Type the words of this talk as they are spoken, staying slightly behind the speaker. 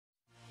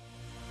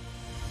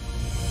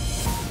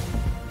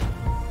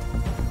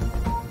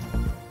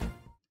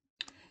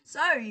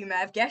So, you may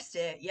have guessed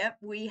it. Yep,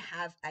 we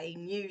have a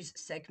news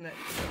segment.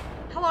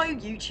 Hello,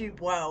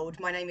 YouTube world.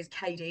 My name is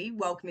Katie.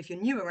 Welcome if you're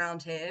new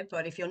around here,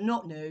 but if you're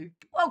not new,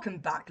 welcome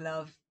back,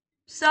 love.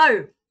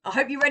 So, I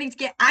hope you're ready to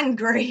get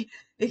angry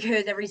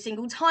because every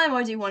single time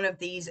I do one of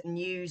these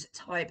news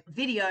type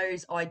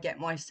videos, I get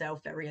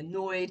myself very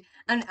annoyed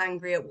and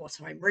angry at what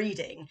I'm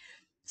reading.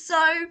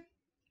 So,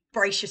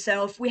 brace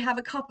yourself. We have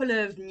a couple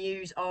of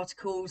news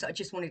articles I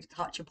just wanted to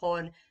touch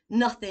upon.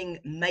 Nothing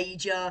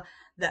major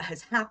that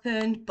has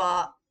happened,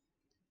 but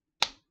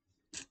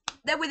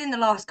they're within the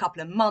last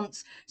couple of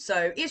months,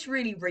 so it's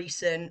really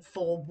recent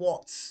for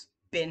what's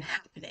been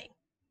happening.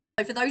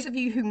 So for those of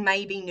you who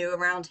may be new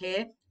around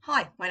here,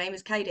 hi, my name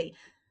is Katie.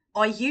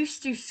 I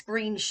used to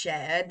screen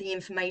share the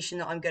information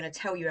that I'm going to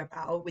tell you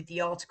about with the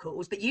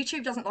articles, but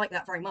YouTube doesn't like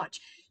that very much.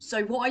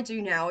 So what I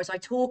do now is I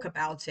talk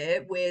about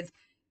it with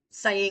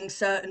saying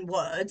certain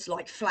words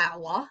like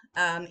flower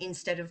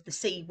instead of the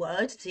C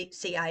word,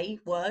 CA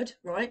word,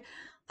 right?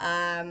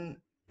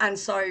 And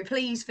so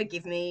please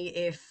forgive me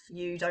if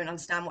you don't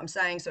understand what I'm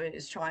saying. So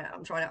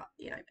I'm trying to,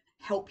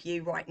 help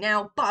you right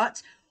now.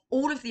 But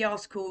all of the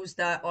articles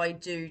that I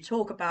do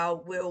talk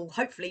about will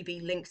hopefully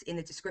be linked in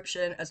the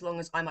description as long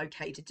as I'm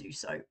okay to do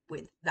so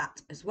with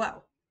that as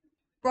well.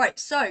 Right,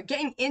 so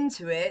getting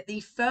into it, the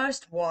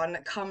first one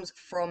comes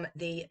from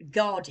The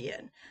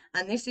Guardian,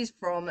 and this is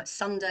from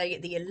Sunday,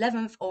 the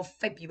 11th of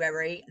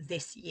February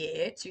this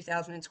year,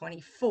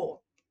 2024.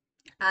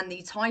 And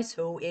the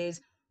title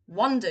is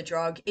Wonder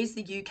Drug, is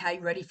the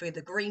UK ready for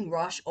the green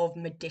rush of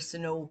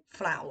medicinal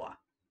flower?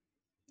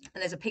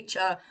 And there's a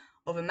picture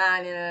of a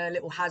man in a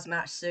little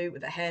hazmat suit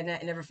with a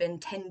hairnet and everything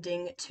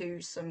tending to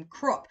some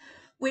crop,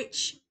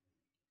 which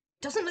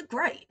doesn't look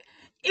great.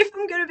 If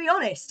I'm going to be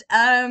honest,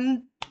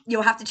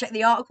 you'll have to check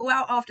the article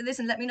out after this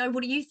and let me know,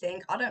 what do you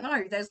think? I don't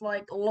know. There's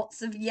like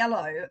lots of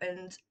yellow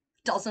and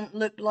doesn't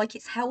look like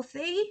it's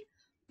healthy.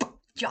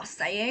 Just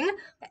saying.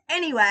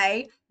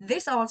 Anyway,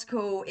 this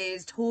article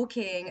is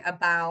talking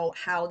about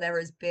how there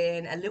has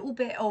been a little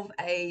bit of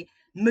a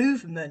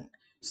movement,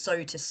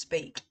 so to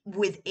speak,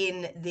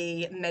 within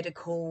the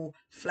medical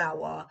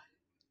flower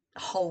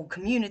whole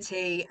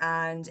community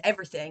and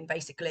everything,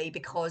 basically,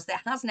 because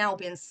there has now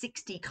been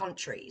 60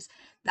 countries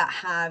that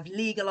have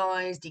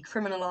legalized,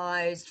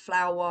 decriminalized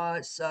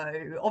flower.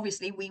 So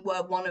obviously we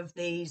were one of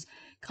these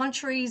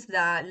countries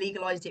that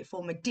legalized it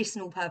for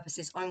medicinal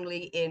purposes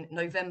only in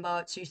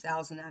November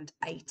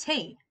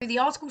 2018. The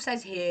article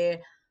says here,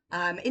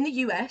 in the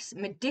US,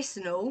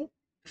 medicinal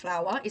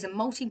flower is a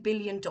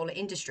multi-billion-dollar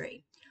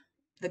industry.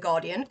 The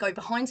Guardian go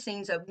behind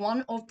scenes at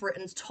one of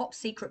Britain's top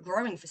secret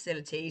growing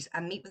facilities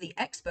and meet with the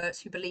experts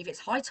who believe it's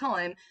high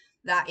time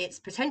that its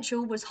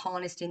potential was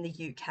harnessed in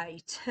the UK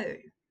too.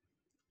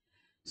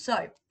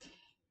 So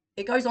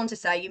it goes on to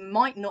say, you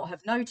might not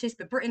have noticed,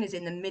 but Britain is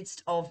in the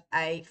midst of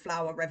a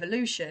flower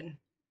revolution.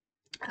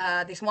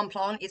 This one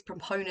plant, its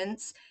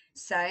proponents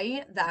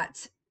say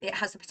that it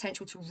has the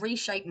potential to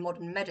reshape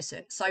modern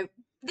medicine. So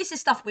this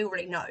is stuff we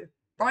already know,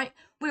 right?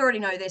 We already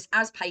know this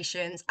as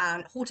patients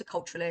and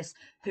horticulturalists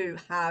who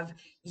have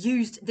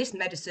used this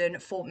medicine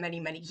for many,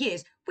 many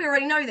years. We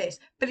already know this,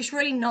 but it's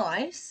really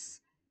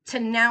nice to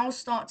now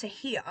start to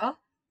hear,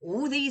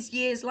 all these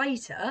years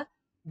later,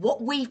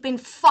 what we've been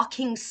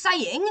fucking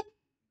saying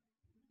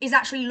is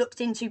actually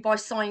looked into by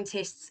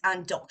scientists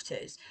and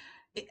doctors.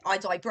 I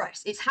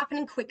digress. It's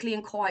happening quickly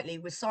and quietly,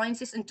 with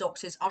scientists and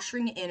doctors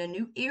ushering in a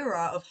new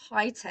era of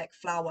high-tech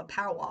flower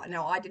power.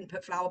 Now, I didn't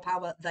put flower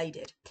power, they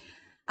did.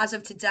 As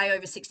of today,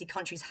 over 60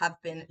 countries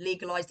have been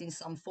legalized in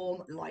some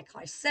form, like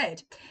I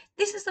said.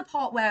 This is the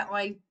part where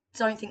I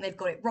don't think they've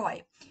got it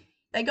right.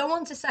 They go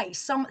on to say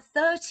some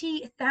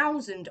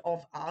 30,000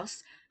 of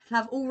us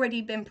have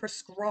already been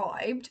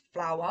prescribed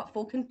flower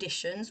for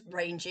conditions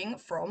ranging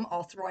from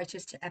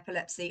arthritis to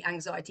epilepsy,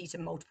 anxiety to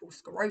multiple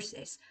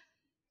sclerosis.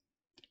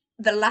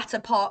 The latter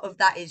part of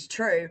that is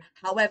true.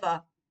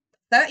 However,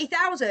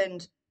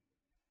 30,000,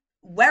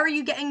 where are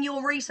you getting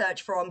your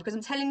research from? Because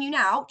I'm telling you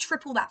now,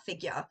 triple that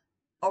figure.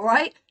 All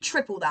right,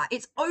 triple that.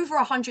 It's over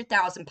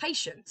 100,000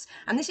 patients,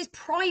 and this is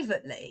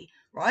privately,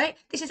 right?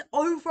 This is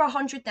over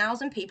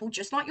 100,000 people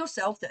just like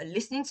yourself that are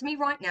listening to me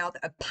right now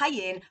that are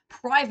paying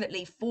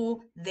privately for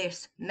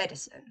this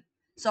medicine.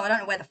 So I don't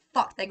know where the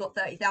fuck they got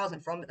 30,000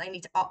 from, but they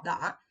need to up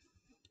that.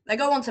 They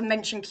go on to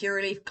mention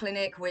Curaleaf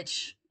Clinic,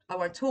 which I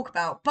won't talk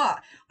about,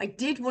 but I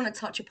did want to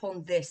touch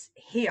upon this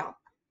here.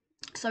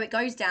 So it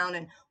goes down,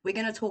 and we're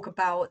going to talk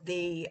about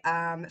the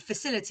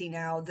facility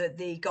now that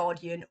the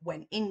Guardian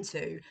went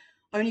into.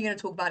 Only going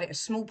to talk about it a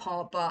small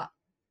part, but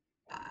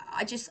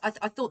I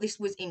thought this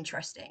was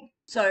interesting.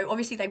 So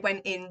obviously they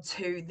went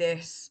into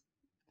this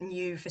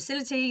new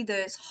facility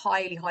that's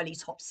highly, highly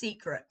top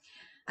secret.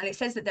 And it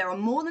says that there are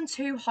more than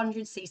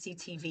 200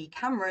 CCTV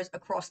cameras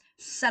across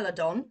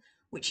Celadon,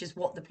 which is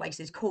what the place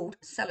is called,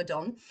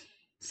 Celadon.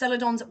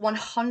 Celadon's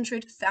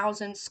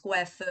 100,000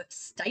 square foot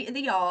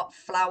state-of-the-art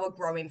flower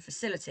growing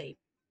facility.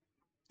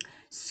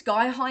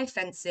 Sky-high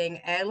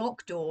fencing,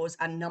 airlock doors,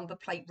 and number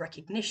plate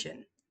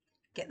recognition.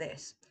 Get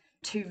this.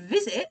 To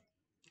visit,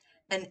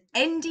 An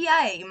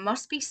NDA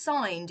must be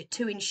signed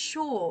to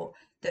ensure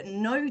that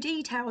no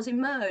details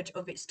emerge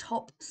of its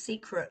top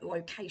secret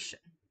location.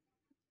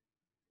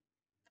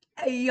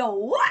 Hey, yo,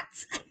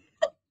 what?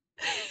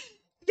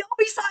 Y'all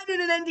be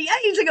signing an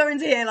NDA to go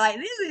into here, like,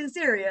 this is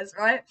serious,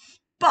 right?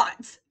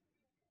 But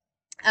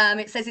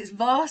it says its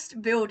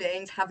vast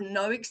buildings have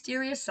no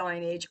exterior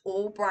signage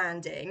or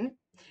branding,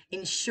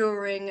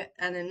 ensuring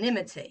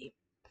anonymity.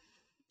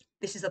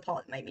 This is the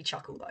part that made me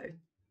chuckle, though.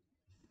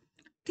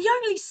 The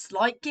only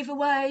slight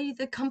giveaway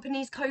the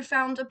company's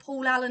co-founder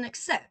Paul Allen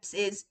accepts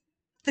is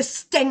the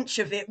stench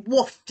of it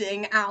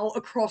wafting out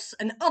across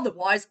an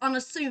otherwise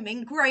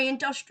unassuming grey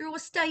industrial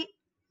estate.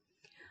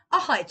 A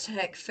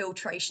high-tech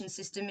filtration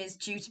system is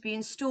due to be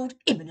installed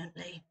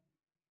imminently.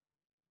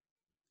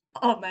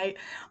 Oh, mate,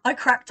 I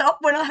cracked up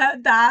when I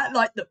heard that,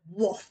 like the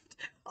waft.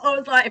 I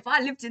was like, if I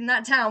lived in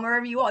that town,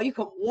 wherever you are, you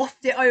could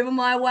waft it over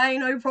my way,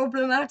 no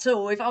problem at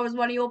all. If I was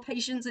one of your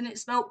patients and it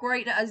smelt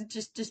great, that is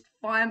just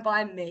fine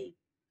by me.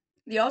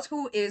 The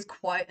article is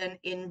quite an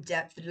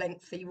in-depth,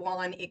 lengthy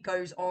one. It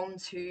goes on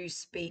to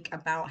speak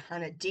about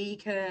Hannah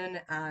Deacon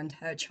and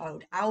her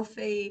child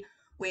Alfie,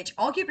 which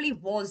arguably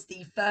was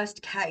the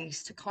first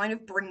case to kind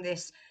of bring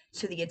this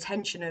to the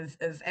attention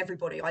of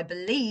everybody. I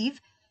believe,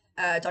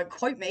 don't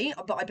quote me,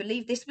 but I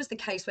believe this was the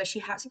case where she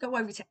had to go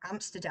over to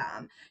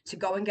Amsterdam to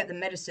go and get the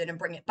medicine and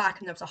bring it back.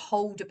 And there was a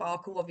whole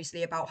debacle,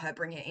 obviously, about her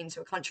bringing it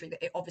into a country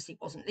that it obviously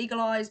wasn't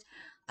legalized.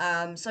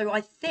 So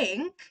I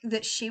think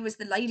that she was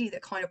the lady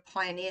that kind of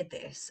pioneered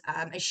this,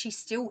 and she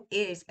still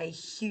is a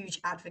huge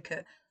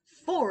advocate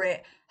for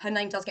it. Her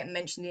name does get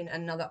mentioned in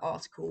another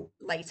article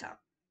later.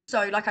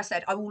 So, like I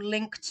said, I will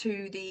link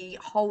to the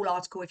whole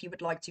article if you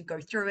would like to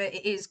go through it.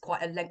 It is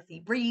quite a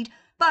lengthy read,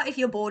 but if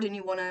you're bored and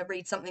you want to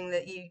read something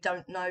that you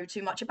don't know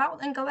too much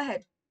about, then go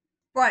ahead.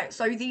 Right,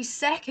 so the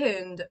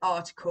second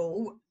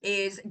article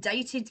is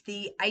dated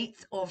the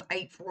 8th of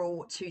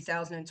April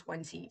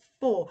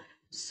 2024,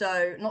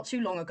 so not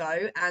too long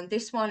ago, and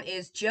this one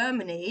is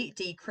Germany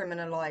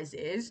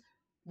decriminalizes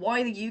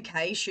why the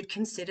UK should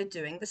consider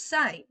doing the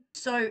same.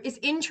 So it's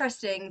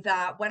interesting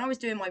that when I was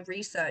doing my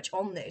research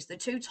on this, the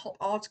two top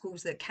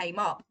articles that came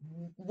up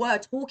were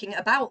talking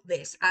about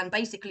this and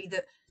basically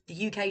that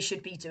the UK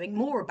should be doing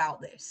more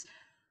about this,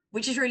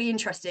 which is really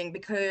interesting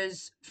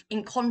because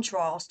in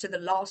contrast to the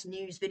last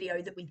news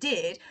video that we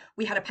did,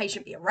 we had a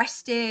patient be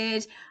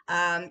arrested.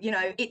 You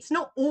know, it's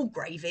not all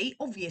gravy.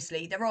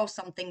 Obviously, there are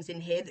some things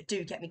in here that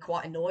do get me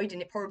quite annoyed,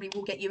 and it probably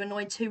will get you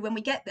annoyed too when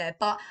we get there.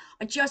 But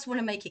I just want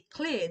to make it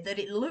clear that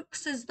it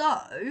looks as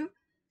though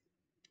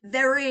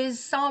there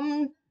is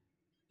some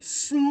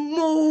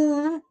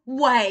small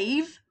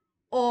wave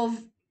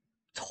of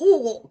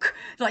talk,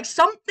 like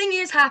something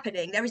is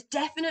happening. There is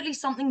definitely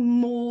something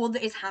more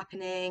that is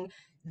happening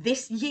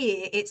this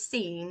year, it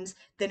seems,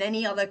 than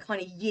any other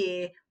kind of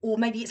year, or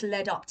maybe it's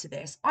led up to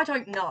this, I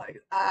don't know.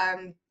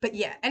 But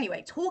yeah,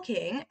 anyway,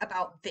 talking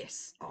about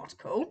this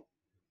article,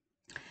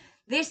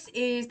 this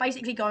is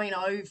basically going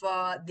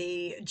over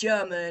the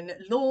German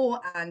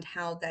law and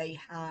how they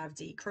have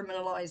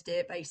decriminalized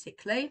it,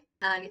 basically.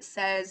 And it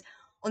says,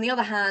 on the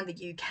other hand,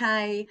 the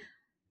UK,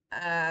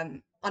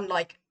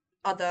 unlike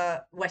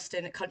other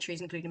Western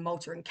countries, including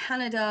Malta and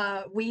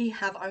Canada, we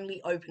have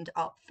only opened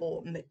up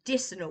for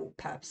medicinal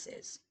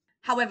purposes.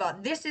 However,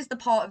 this is the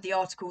part of the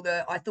article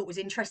that I thought was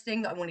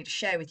interesting that I wanted to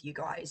share with you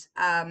guys.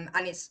 And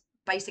it's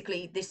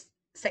basically this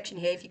section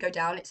here. If you go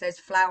down, it says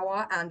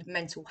flower and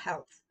mental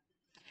health.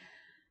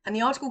 And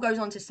the article goes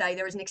on to say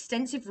there is an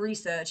extensive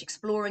research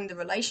exploring the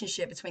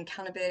relationship between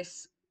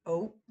cannabis.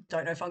 Oh,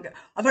 don't know if I'm good.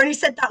 I've only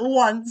said that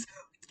once.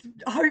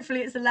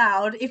 Hopefully it's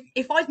allowed.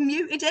 If I've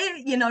muted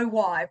it, you know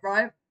why,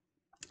 right?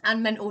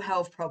 And mental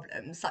health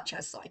problems such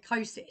as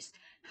psychosis.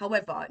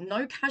 However,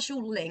 no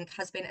causal link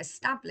has been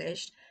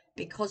established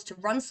because to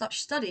run such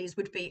studies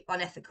would be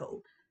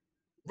unethical,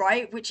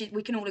 right? Which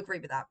we can all agree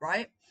with that,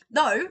 right?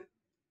 Though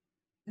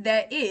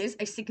there is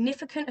a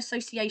significant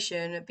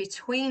association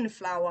between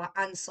flower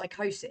and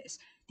psychosis.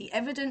 The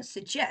evidence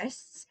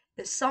suggests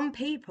that some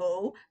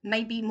people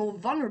may be more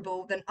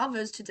vulnerable than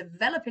others to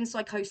developing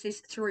psychosis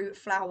through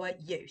flower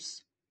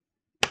use.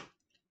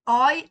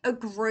 I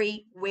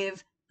agree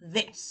with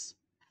this.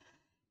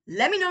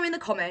 Let me know in the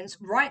comments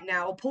right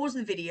now. Pause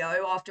the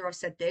video after I've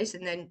said this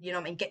and then, you know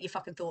what I mean, get your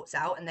fucking thoughts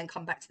out and then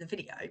come back to the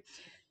video.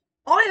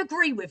 I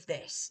agree with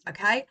this,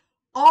 okay?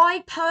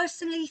 I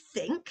personally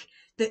think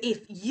that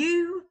if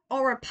you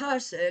are a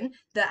person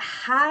that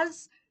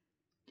has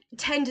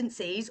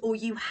tendencies or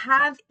you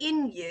have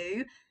in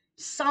you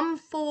some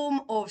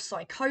form of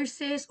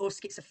psychosis or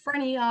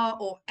schizophrenia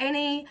or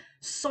any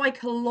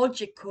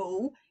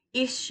psychological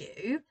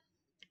issue,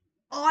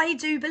 I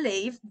do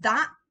believe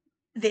that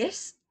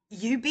this,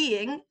 you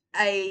being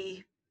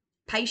a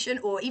patient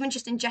or even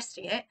just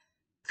ingesting it,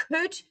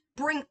 could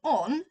bring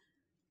on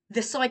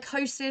the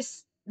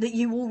psychosis that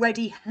you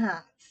already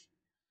have.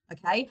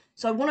 Okay,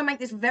 so I want to make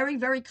this very,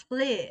 very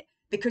clear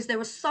because there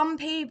were some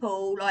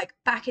people like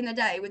back in the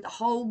day with the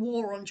whole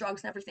war on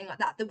drugs and everything like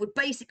that that would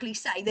basically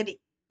say that it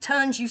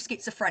turns you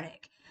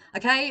schizophrenic.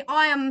 Okay,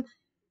 I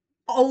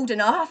old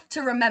enough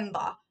to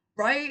remember,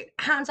 right?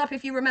 Hands up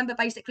if you remember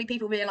basically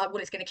people being like,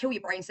 well, it's going to kill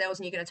your brain cells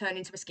and you're going to turn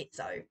into a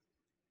schizo.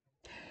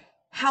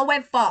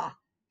 However,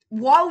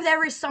 while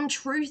there is some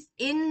truth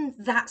in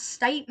that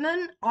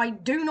statement, I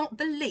do not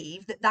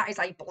believe that that is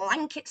a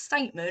blanket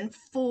statement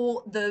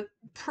for the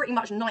pretty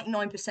much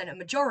 99% and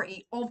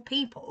majority of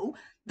people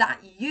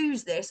that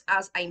use this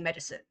as a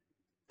medicine.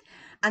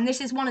 And this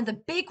is one of the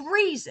big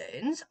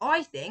reasons,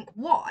 I think,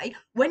 why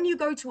when you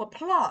go to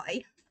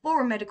apply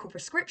for a medical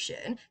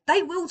prescription,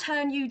 they will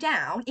turn you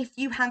down if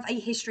you have a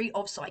history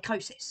of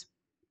psychosis.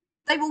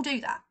 They will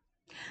do that.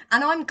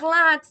 And I'm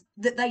glad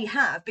that they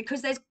have,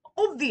 because there's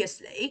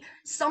obviously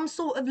some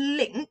sort of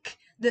link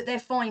that they're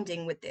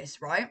finding with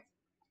this, right?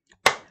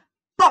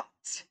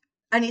 But,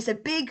 and it's a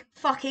big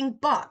fucking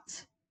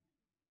but,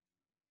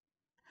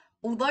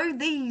 although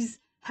these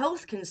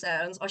health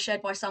concerns are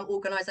shared by some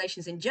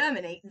organisations in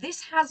Germany,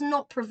 this has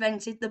not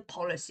prevented the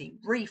policy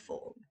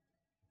reform.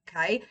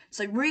 Okay,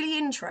 so really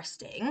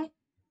interesting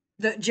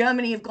that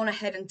Germany have gone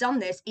ahead and done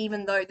this,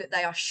 even though that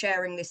they are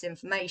sharing this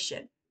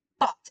information.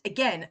 But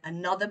again,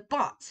 another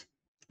but.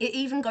 It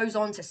even goes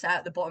on to say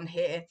at the bottom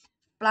here,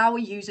 flower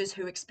users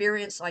who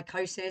experience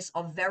psychosis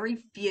are very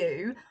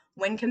few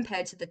when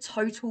compared to the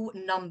total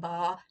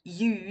number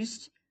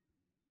used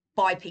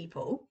by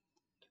people.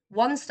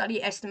 One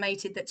study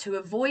estimated that to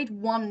avoid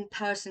one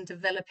person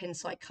developing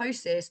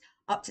psychosis,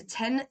 up to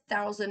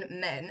 10,000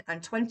 men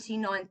and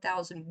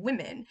 29,000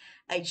 women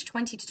aged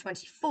 20 to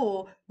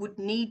 24 would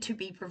need to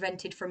be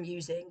prevented from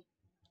using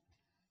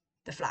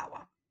the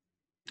flower.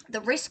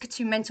 The risk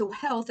to mental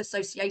health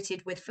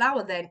associated with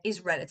flower then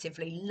is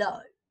relatively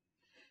low.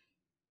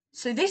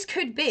 So this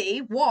could be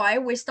why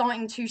we're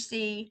starting to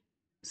see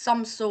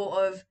some sort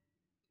of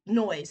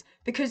noise,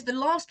 because the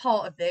last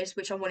part of this,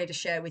 which I wanted to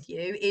share with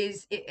you,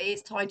 is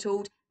it's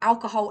titled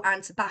Alcohol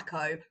and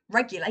Tobacco,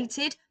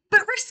 Regulated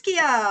but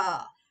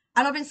Riskier.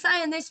 And I've been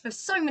saying this for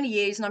so many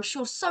years, and I'm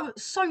sure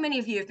so many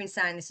of you have been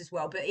saying this as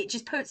well, but it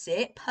just puts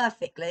it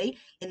perfectly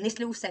in this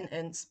little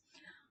sentence.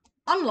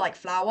 Unlike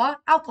flower,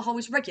 alcohol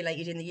is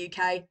regulated in the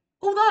UK,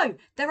 although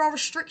there are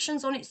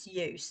restrictions on its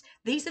use.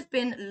 These have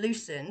been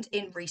loosened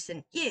in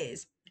recent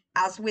years.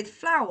 As with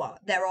flower,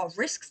 there are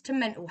risks to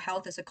mental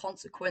health as a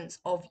consequence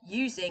of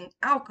using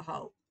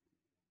alcohol.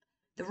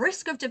 The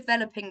risk of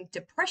developing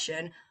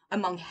depression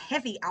among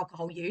heavy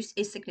alcohol use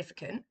is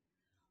significant.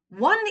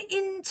 One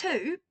in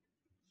two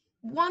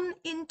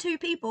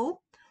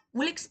people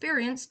will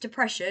experience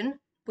depression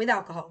with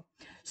alcohol.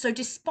 So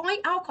despite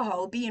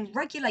alcohol being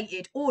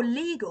regulated or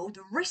legal,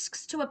 the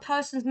risks to a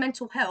person's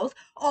mental health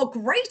are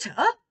greater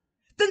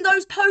than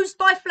those posed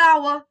by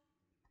flower.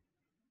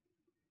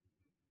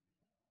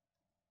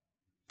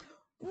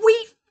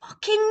 We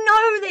fucking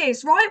know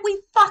this, right?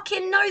 We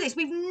fucking know this.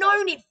 We've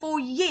known it for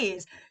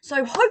years.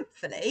 So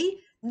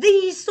hopefully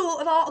these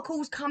sort of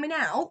articles coming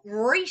out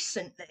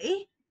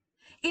recently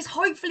is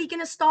hopefully going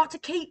to start to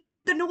keep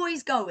the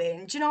noise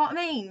going. Do you know what I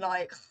mean?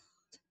 Like,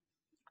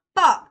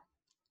 but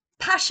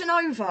passion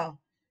over,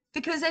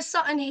 because there's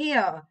something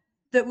here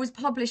that was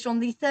published on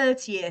the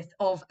 30th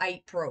of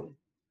April.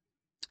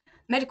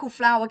 Medical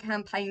flower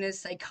campaigners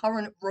say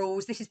current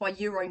rules, this is by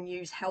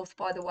Euronews Health,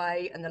 by the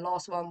way, and the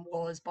last one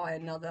was by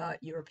another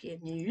European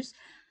news.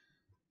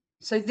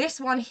 So this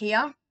one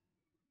here,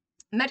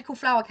 medical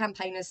flower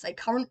campaigners say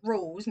current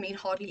rules mean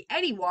hardly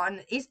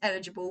anyone is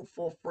eligible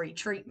for free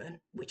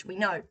treatment, which we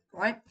know,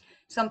 right?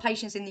 Some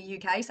patients in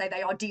the UK say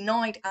they are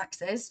denied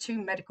access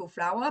to medical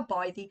flower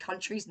by the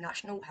country's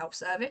National Health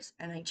Service,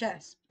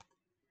 NHS.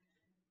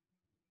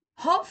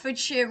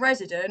 Hertfordshire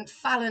resident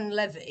Fallon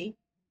Levy,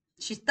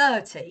 she's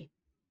 30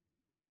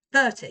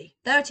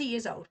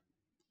 years old.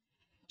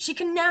 She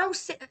can now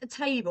sit at a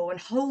table and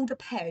hold a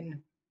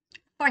pen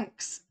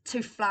thanks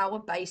to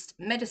flower-based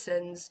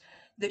medicines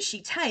that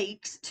she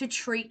takes to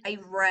treat a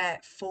rare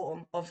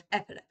form of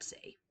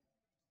epilepsy.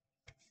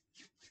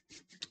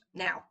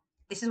 Now,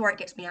 this is where it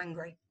gets me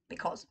angry,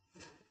 because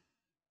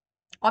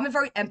I'm a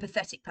very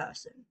empathetic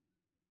person,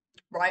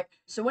 right?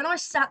 So when I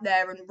sat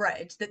there and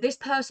read that this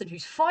person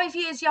who's 5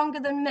 years younger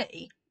than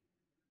me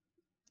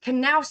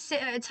can now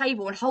sit at a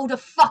table and hold a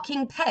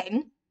fucking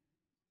pen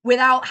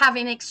without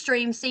having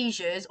extreme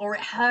seizures or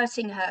it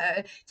hurting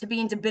her to be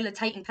in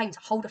debilitating pain to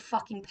hold a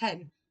fucking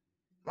pen,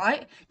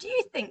 right? Do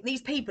you think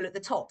these people at the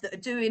top that are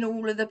doing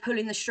all of the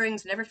pulling the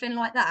strings and everything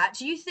like that,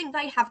 do you think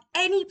they have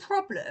any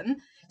problem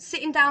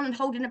sitting down and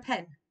holding a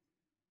pen?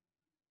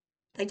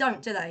 They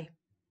don't, do they?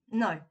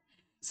 No.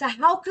 So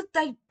how could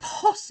they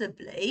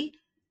possibly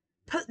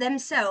put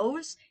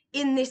themselves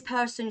in this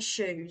person's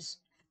shoes?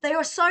 They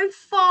are so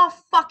far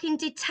fucking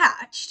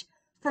detached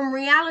from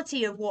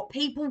reality of what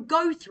people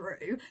go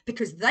through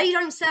because they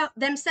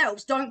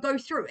themselves don't go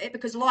through it,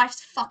 because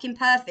life's fucking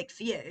perfect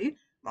for you,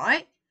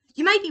 right?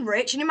 You may be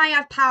rich and you may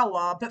have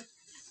power, but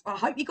I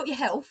hope you got your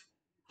health.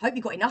 I hope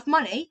you got enough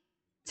money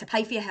to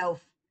pay for your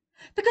health.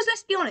 Because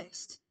let's be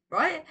honest,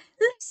 right?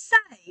 Let's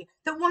say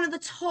that one of the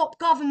top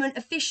government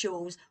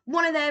officials,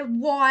 one of their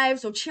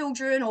wives or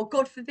children, or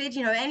God forbid,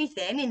 you know,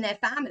 anything in their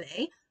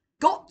family,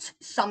 got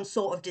some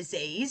sort of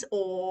disease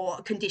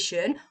or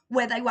condition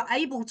where they were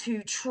able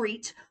to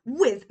treat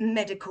with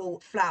medical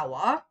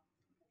flower,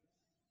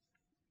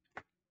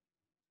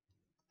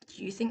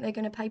 do you think they're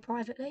going to pay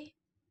privately?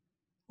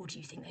 Or do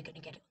you think they're going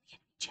to get it on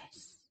the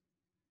NHS?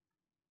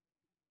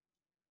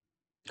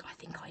 I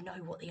think I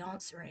know what the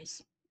answer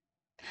is.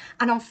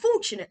 And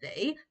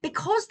unfortunately,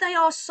 because they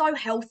are so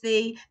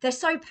healthy, they're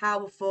so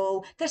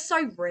powerful, they're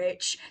so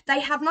rich,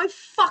 they have no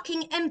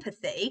fucking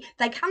empathy,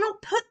 they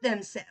cannot put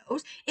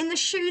themselves in the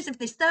shoes of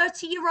this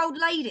 30-year-old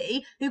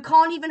lady who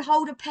can't even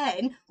hold a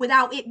pen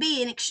without it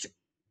being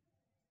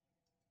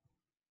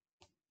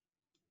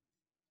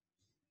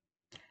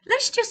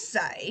Let's just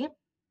say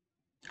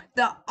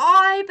that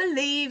I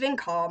believe in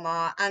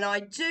karma, and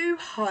I do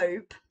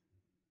hope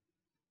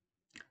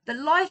that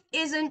life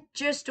isn't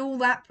just all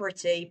that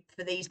pretty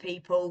for these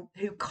people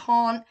who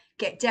can't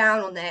get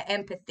down on their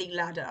empathy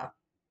ladder.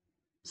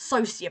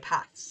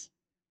 Sociopaths.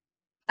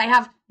 They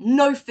have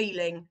no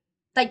feeling.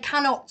 They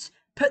cannot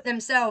put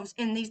themselves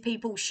in these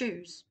people's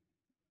shoes.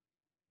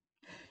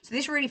 So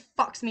this really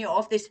fucks me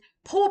off. This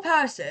poor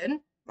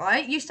person,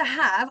 right, used to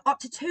have up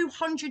to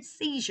 200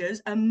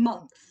 seizures a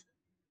month.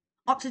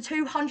 Up to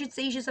 200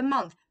 seizures a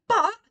month.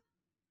 But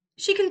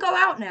she can go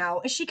out now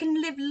and she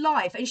can live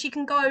life and she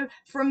can go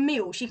for a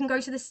meal. She can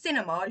go to the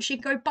cinema and she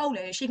can go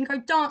bowling and she can go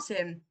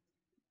dancing.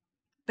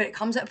 But it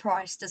comes at a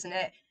price, doesn't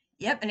it?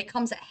 Yep, and it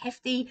comes at a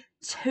hefty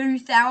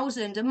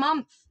 2,000 a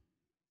month.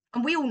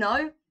 And we all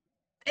know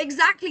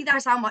exactly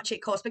that's how much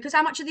it costs, because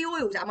how much are the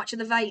oils? How much are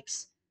the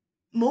vapes?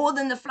 More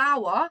than the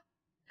flour.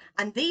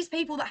 And these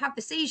people that have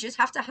the seizures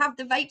have to have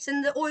the vapes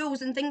and the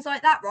oils and things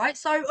like that, right?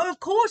 So, of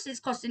course,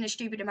 it's costing a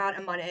stupid amount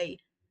of money.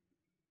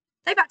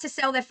 They've had to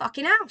sell their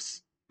fucking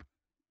house.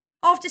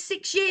 After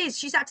 6 years,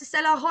 she's had to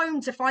sell her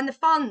home to find the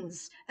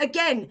funds.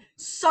 Again,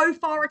 so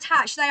far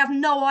attached, they have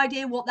no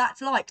idea what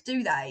that's like,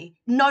 do they?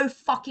 No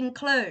fucking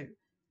clue.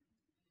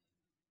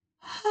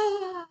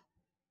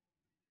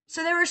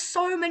 So there are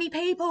so many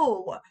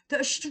people that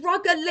are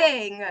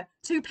struggling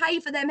to pay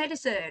for their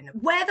medicine.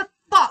 Where the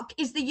fuck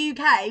is the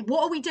UK?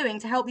 What are we doing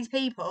to help these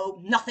people?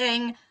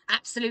 Nothing.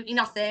 Absolutely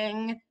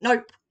nothing.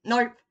 Nope.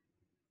 Nope.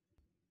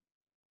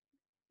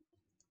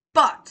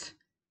 But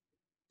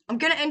I'm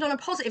going to end on a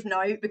positive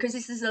note, because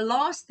this is the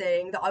last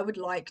thing that I would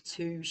like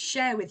to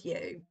share with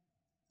you.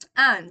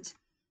 And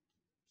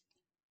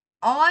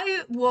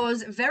I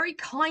was very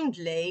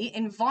kindly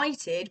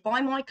invited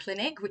by my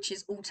clinic, which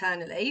is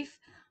Alternaleaf,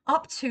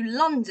 up to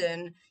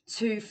London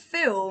to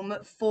film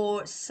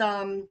for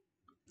some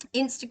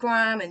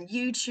Instagram and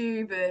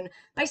YouTube and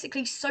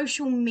basically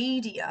social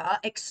media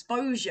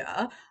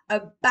exposure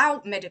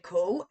about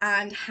medical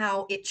and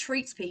how it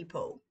treats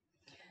people.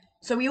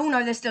 So we all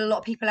know there's still a lot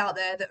of people out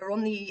there that are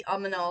on the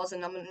and ahs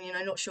and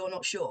not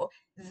sure.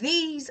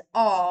 These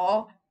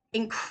are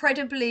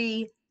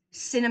incredibly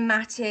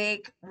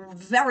cinematic,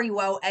 very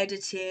well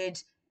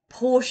edited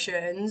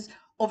portions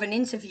of an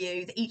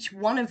interview that each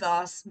one of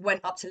us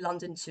went up to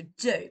London to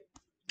do.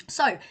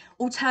 So,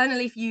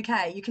 Alternaleaf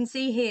UK, you can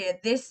see here,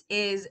 this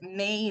is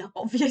me,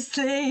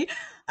 obviously.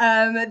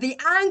 The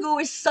angle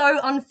is so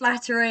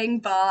unflattering,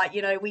 but,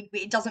 you know,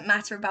 it doesn't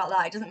matter about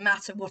that. It doesn't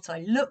matter what I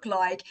look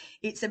like.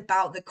 It's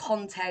about the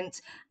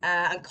content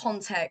and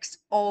context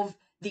of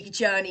the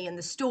journey and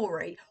the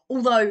story.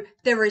 Although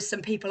there is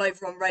some people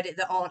over on Reddit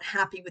that aren't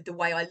happy with the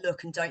way I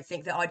look and don't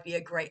think that I'd be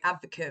a great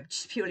advocate,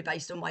 just purely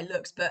based on my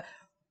looks. But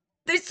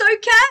it's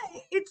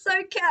okay. It's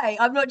okay.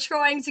 I'm not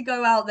trying to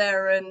go out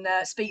there and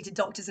speak to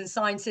doctors and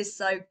scientists,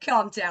 so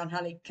calm down,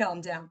 honey,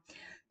 calm down.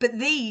 But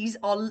these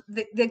are,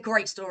 they're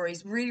great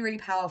stories, really, really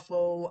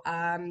powerful.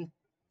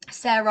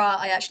 Sarah,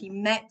 I actually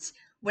met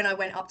when I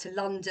went up to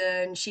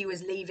London. She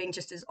was leaving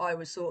just as I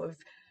was sort of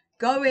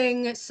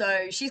going.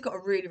 So she's got a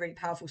really, really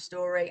powerful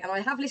story. And I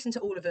have listened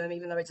to all of them,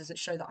 even though it doesn't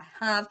show that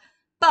I have.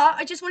 But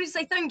I just wanted to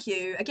say thank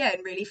you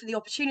again, really, for the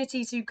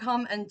opportunity to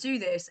come and do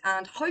this.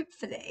 And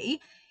hopefully,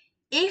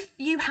 if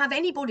you have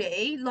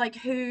anybody like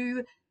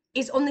who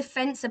is on the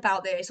fence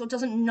about this or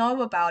doesn't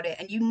know about it,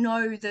 and you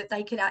know that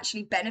they could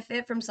actually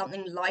benefit from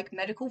something like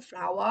medical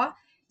flower,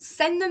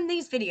 send them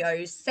these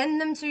videos, send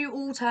them to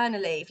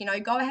Alternaleaf, you know,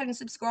 go ahead and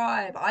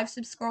subscribe. I've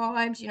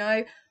subscribed, you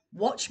know,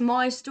 watch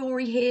my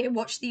story here,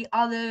 watch the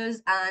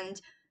others,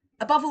 and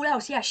above all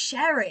else, yeah,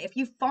 share it. If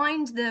you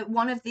find that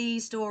one of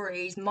these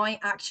stories might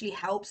actually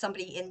help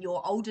somebody in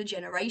your older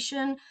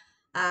generation,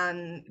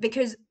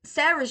 because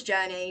Sarah's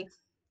journey,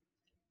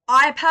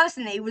 I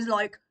personally was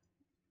like,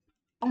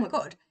 oh my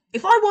God,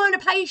 if I weren't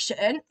a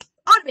patient,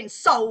 I'd have been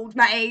sold,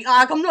 mate.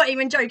 Like, I'm not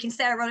even joking,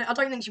 Sarah. I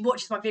don't think she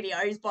watches my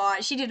videos,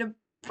 but she did a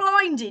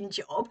blinding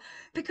job,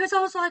 because I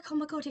was like, oh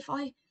my God, if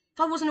I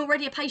wasn't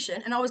already a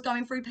patient and I was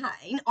going through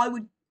pain, I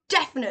would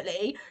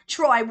definitely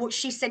try what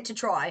she said to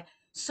try.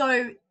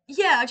 So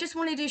yeah, I just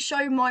wanted to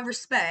show my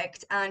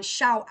respect and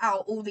shout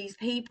out all these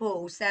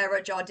people,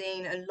 Sarah,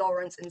 Jardine and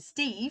Lawrence and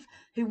Steve,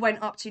 who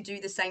went up to do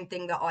the same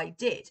thing that I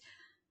did.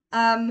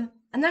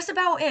 And that's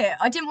about it.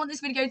 I didn't want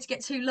this video to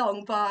get too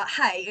long, but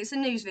hey, it's a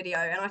news video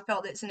and I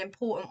felt that it's an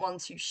important one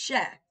to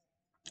share.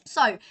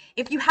 So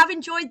if you have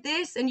enjoyed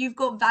this and you've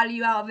got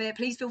value out of it,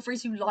 please feel free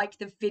to like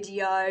the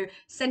video,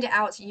 send it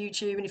out to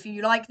YouTube. And if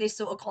you like this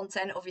sort of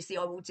content, obviously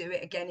I will do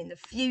it again in the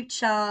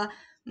future.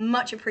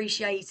 Much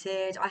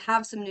appreciated. I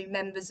have some new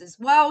members as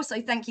well.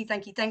 So thank you,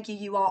 thank you, thank you.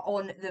 You are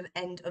on the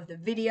end of the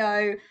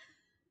video.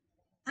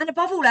 And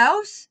above all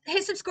else,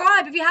 hit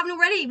subscribe if you haven't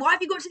already. Why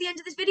have you got to the end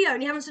of this video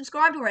and you haven't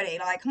subscribed already?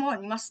 Like, come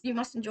on, you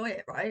must enjoy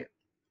it, right?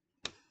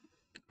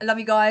 I love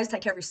you guys.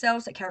 Take care of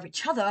yourselves, take care of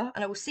each other,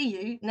 and I will see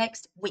you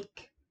next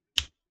week.